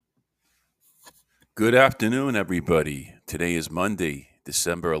Good afternoon, everybody. Today is Monday,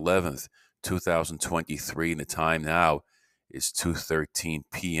 December 11th, 2023, and the time now is 2:13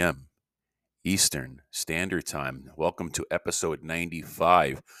 p.m. Eastern Standard Time. Welcome to episode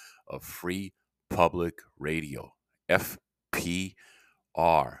 95 of Free Public Radio, FPR.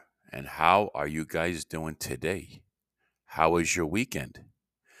 And how are you guys doing today? How was your weekend?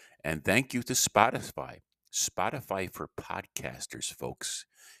 And thank you to Spotify. Spotify for podcasters, folks.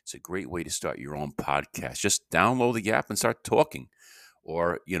 It's a great way to start your own podcast. Just download the app and start talking,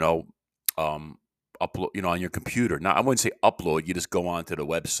 or um, upload, on your computer. Now, I wouldn't say upload. You just go onto the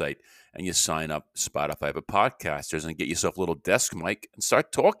website and you sign up Spotify for podcasters and get yourself a little desk mic and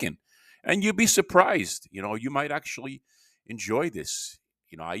start talking. And you'd be surprised. You might actually enjoy this.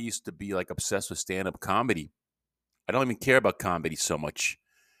 I used to be like obsessed with stand-up comedy. I don't even care about comedy so much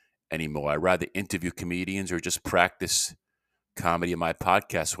anymore. I'd rather interview comedians or just practice comedy in my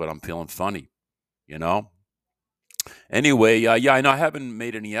podcast when I'm feeling funny, you know? Anyway, yeah, I know I haven't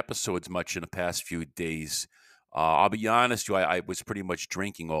made any episodes much in the past few days. I'll be honest, I was pretty much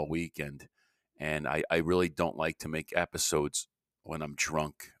drinking all weekend, and I really don't like to make episodes when I'm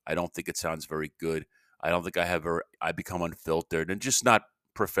drunk. I don't think it sounds very good. I don't think I become unfiltered and just not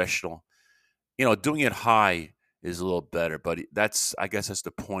professional. Doing it high is a little better, but I guess that's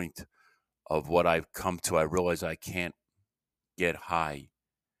the point of what I've come to. I realize I can't get high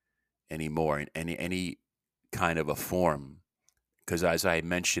anymore in any kind of a form because, as I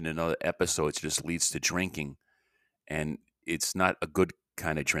mentioned in other episodes, it just leads to drinking, and it's not a good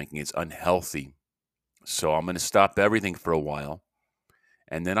kind of drinking. It's unhealthy. So I'm going to stop everything for a while,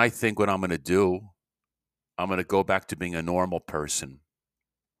 and then I think what I'm going to do, I'm going to go back to being a normal person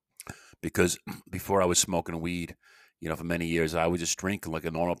because before I was smoking weed, for many years, I was just drinking like a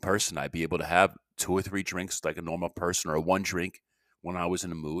normal person. I'd be able to have two or three drinks like a normal person, or one drink when I was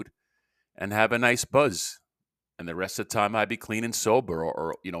in the mood, and have a nice buzz. And the rest of the time, I'd be clean and sober,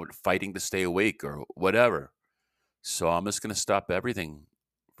 or fighting to stay awake, or whatever. So I'm just going to stop everything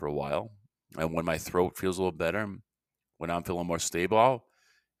for a while. And when my throat feels a little better, when I'm feeling more stable,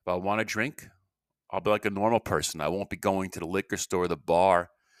 if I want to drink, I'll be like a normal person. I won't be going to the liquor store or the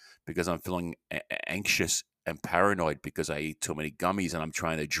bar because I'm feeling anxious and paranoid because I ate too many gummies and I'm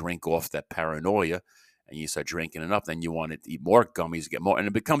trying to drink off that paranoia. And you start drinking enough, then you want to eat more gummies, get more, and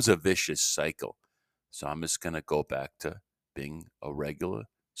it becomes a vicious cycle. So I'm just gonna go back to being a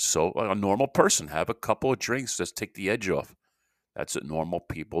normal person. Have a couple of drinks, just take the edge off. That's what normal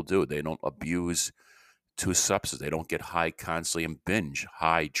people do. They don't abuse two substances. They don't get high constantly and binge,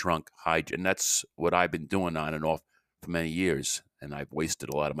 high, drunk, high. And that's what I've been doing on and off for many years. And I've wasted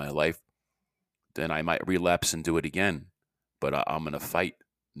a lot of my life. Then I might relapse and do it again. But I'm going to fight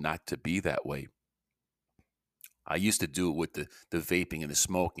not to be that way. I used to do it with the vaping and the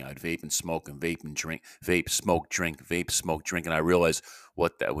smoking. I'd vape and drink, vape, smoke, drink, vape, smoke, drink. And I realized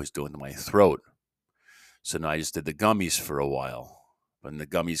what that was doing to my throat. So now I just did the gummies for a while. When the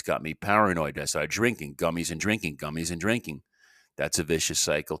gummies got me paranoid, I started drinking gummies and drinking gummies and drinking. That's a vicious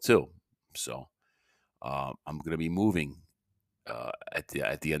cycle too. So I'm going to be moving at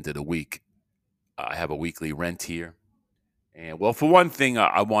the end of the week. I have a weekly rent here, and well, for one thing,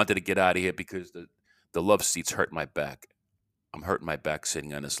 I wanted to get out of here because the love seats hurt my back. I'm hurting my back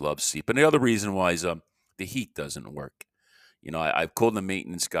sitting on this love seat. But the other reason why is the heat doesn't work. I've called the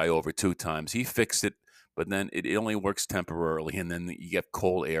maintenance guy over two times. He fixed it, but then it only works temporarily, and then you get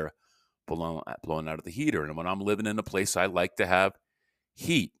cold air blowing out of the heater. And when I'm living in a place, I like to have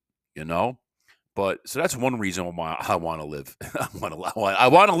heat, you know. But so that's one reason why I want to live. I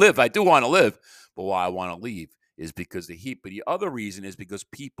want to live. I do want to live, but why I want to leave is because the heat. But the other reason is because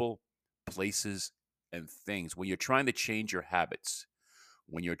people, places, and things. When you're trying to change your habits,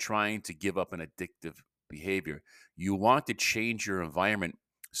 when you're trying to give up an addictive behavior, you want to change your environment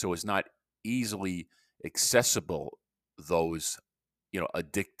so it's not easily accessible those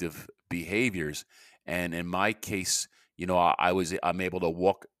addictive behaviors. And in my case, I'm able to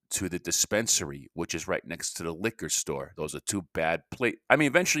walk to the dispensary, which is right next to the liquor store. Those are two bad I mean,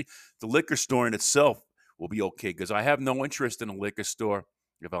 eventually the liquor store in itself will be okay because I have no interest in a liquor store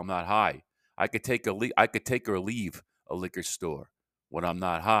if I'm not high. I could take or leave a liquor store when I'm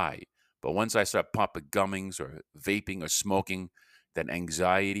not high. But once I start popping gummings or vaping or smoking, that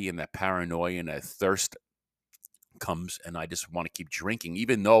anxiety and that paranoia and that thirst comes, and I just want to keep drinking,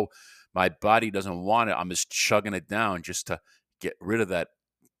 even though my body doesn't want it. I'm just chugging it down just to get rid of that,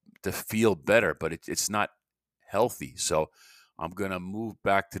 to feel better, but it's not healthy. So I'm gonna move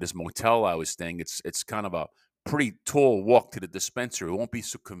back to this motel I was staying. It's kind of a pretty tall walk to the dispensary. It won't be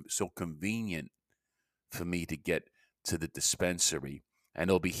so convenient for me to get to the dispensary, and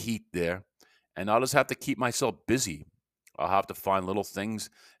there'll be heat there, and I'll just have to keep myself busy. I'll have to find little things,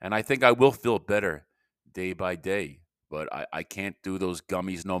 and I think I will feel better day by day. But I can't do those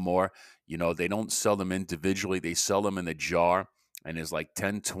gummies no more. They don't sell them individually, they sell them in a jar, and there's like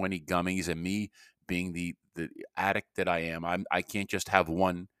 10, 20 gummies. And me being the addict that I am, I can't just have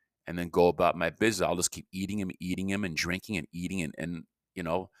one and then go about my business. I'll just keep eating them, and drinking and eating, and you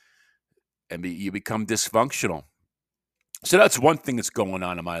know, you become dysfunctional. So that's one thing that's going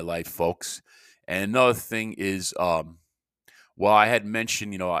on in my life, folks. And another thing is, well, I had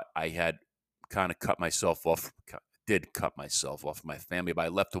mentioned, I had kind of cut myself off, did cut myself off my family, but I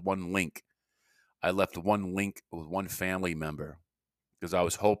left one link. I left one link with one family member because I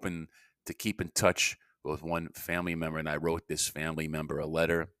was hoping to keep in touch with one family member. And I wrote this family member a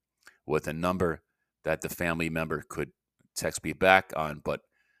letter with a number that the family member could text me back on. But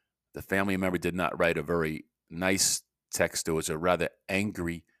the family member did not write a very nice text. It was a rather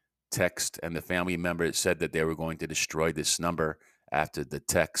angry text, and the family member said that they were going to destroy this number after the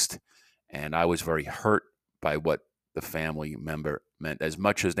text. And I was very hurt by what the family member meant, as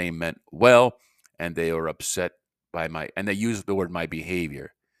much as they meant well, and they were upset by and they used the word my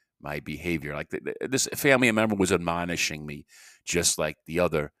behavior. Like this family member was admonishing me, just like the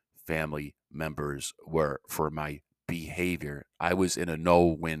other family members were, for my behavior. I was in a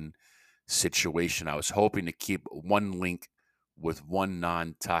no-win situation. I was hoping to keep one link with one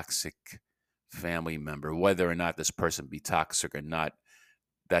non-toxic family member, whether or not this person be toxic or not.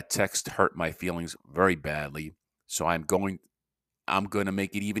 That text hurt my feelings very badly. So I'm going to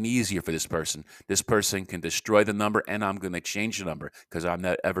make it even easier for this person. This person can destroy the number, and I'm going to change the number because I'm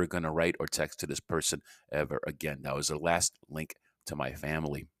not ever going to write or text to this person ever again. That was the last link to my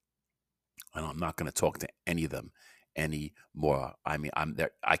family, and I'm not going to talk to any of them anymore. I mean, I'm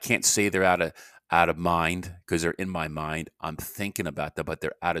there. I can't say they're out of mind because they're in my mind. I'm thinking about them, but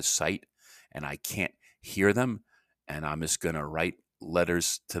they're out of sight, and I can't hear them. And I'm just going to write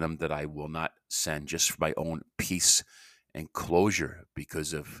letters to them that I will not send, just for my own peace and closure,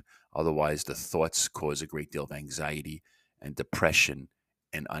 because of otherwise the thoughts cause a great deal of anxiety and depression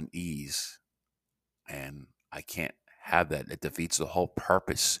and unease, and I can't have that. It defeats the whole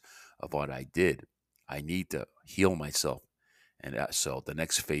purpose of what I did. I need to heal myself. And so the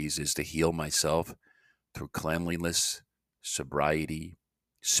next phase is to heal myself through cleanliness, sobriety,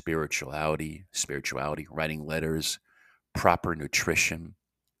 spirituality, writing letters, proper nutrition,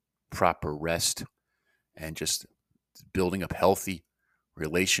 proper rest, and just building up healthy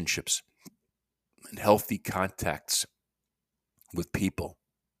relationships and healthy contacts with people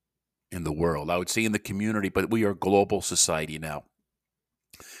in the world. I would say in the community, but we are a global society now.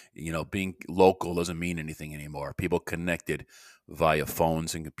 Being local doesn't mean anything anymore. People connected via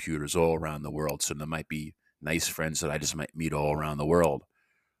phones and computers all around the world. So there might be nice friends that I just might meet all around the world.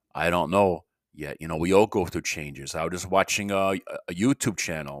 I don't know yet. We all go through changes. I was just watching a YouTube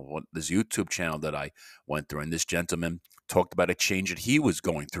channel, this YouTube channel that I went through, and this gentleman talked about a change that he was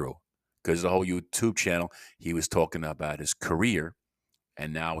going through, because the whole YouTube channel, he was talking about his career,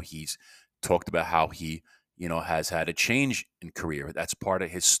 and now he's talked about how he has had a change in career. That's part of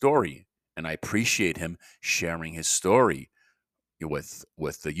his story, and I appreciate him sharing his story with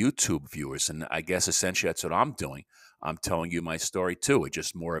the YouTube viewers. And I guess essentially that's what I'm doing. I'm telling you my story too. It's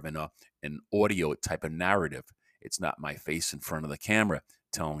just more of an audio type of narrative. It's not my face in front of the camera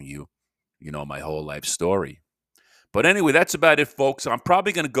telling you, my whole life story. But anyway, that's about it, folks. I'm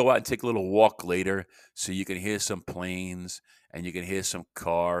probably going to go out and take a little walk later so you can hear some planes and you can hear some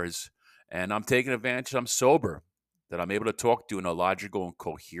cars. And I'm taking advantage. I'm sober, that I'm able to talk to you in a logical and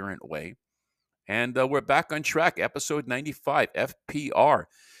coherent way. And we're back on track, episode 95, FPR.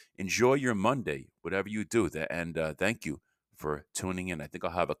 Enjoy your Monday, whatever you do. And thank you for tuning in. I think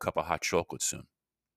I'll have a cup of hot chocolate soon.